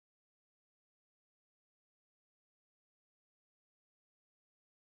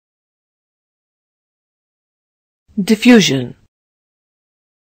Diffusion.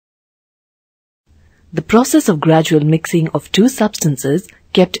 The process of gradual mixing of two substances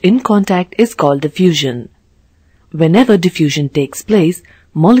kept in contact is called diffusion. Whenever diffusion takes place,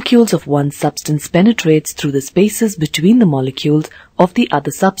 molecules of one substance penetrates through the spaces between the molecules of the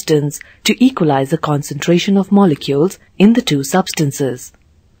other substance to equalize the concentration of molecules in the two substances.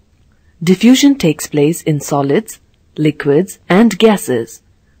 Diffusion takes place in solids, liquids, and gases,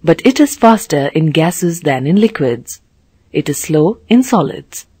 but it is faster in gases than in liquids. It is slow in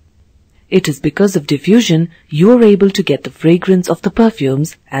solids. It is because of diffusion you are able to get the fragrance of the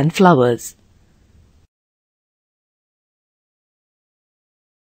perfumes and flowers.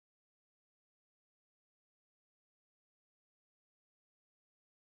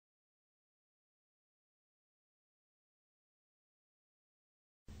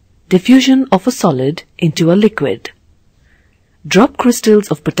 Diffusion of a solid into a liquid. Drop crystals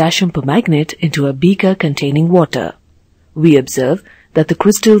of potassium permanganate into a beaker containing water. We observe that the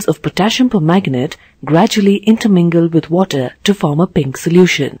crystals of potassium permanganate gradually intermingle with water to form a pink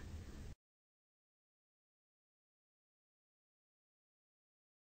solution.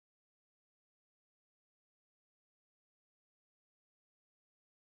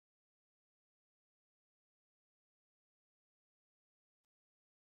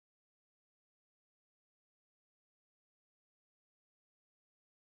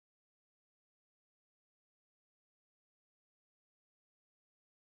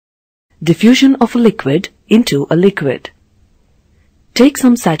 Diffusion of a liquid into a liquid. Take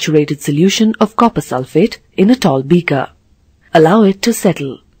some saturated solution of copper sulfate in a tall beaker. Allow it to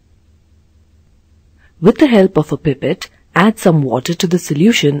settle. With the help of a pipette, add some water to the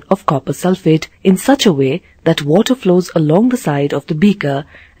solution of copper sulfate in such a way that water flows along the side of the beaker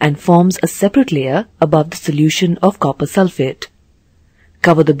and forms a separate layer above the solution of copper sulfate.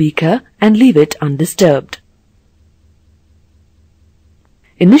 Cover the beaker and leave it undisturbed.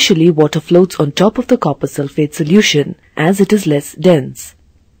 Initially, water floats on top of the copper sulfate solution as it is less dense.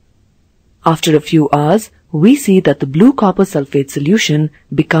 After a few hours, we see that the blue copper sulfate solution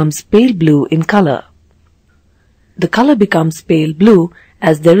becomes pale blue in color. The color becomes pale blue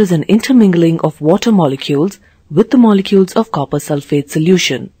as there is an intermingling of water molecules with the molecules of copper sulfate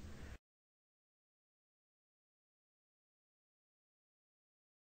solution.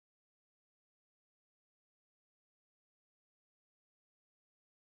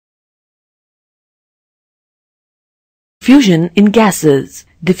 Diffusion in gases.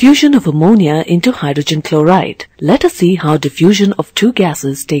 Diffusion of ammonia into hydrogen chloride. Let us see how diffusion of two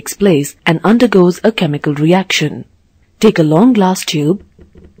gases takes place and undergoes a chemical reaction. Take a long glass tube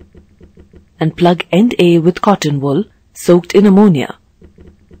and plug end A with cotton wool soaked in ammonia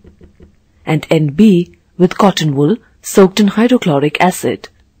and end B with cotton wool soaked in hydrochloric acid.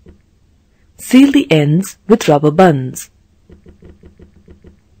 Seal the ends with rubber buns.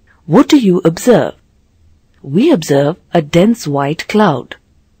 What do you observe? We observe a dense white cloud.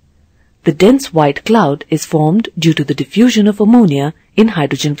 The dense white cloud is formed due to the diffusion of ammonia in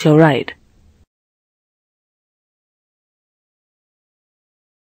hydrogen chloride.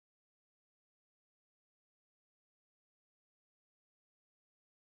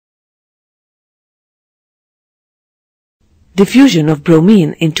 Diffusion of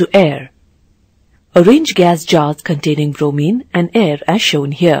bromine into air. Arrange gas jars containing bromine and air as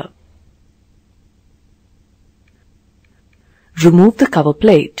shown here. Remove the cover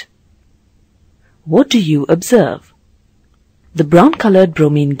plate. What do you observe? The brown-colored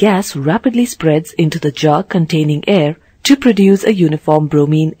bromine gas rapidly spreads into the jar containing air to produce a uniform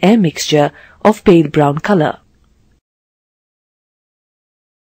bromine air mixture of pale brown color.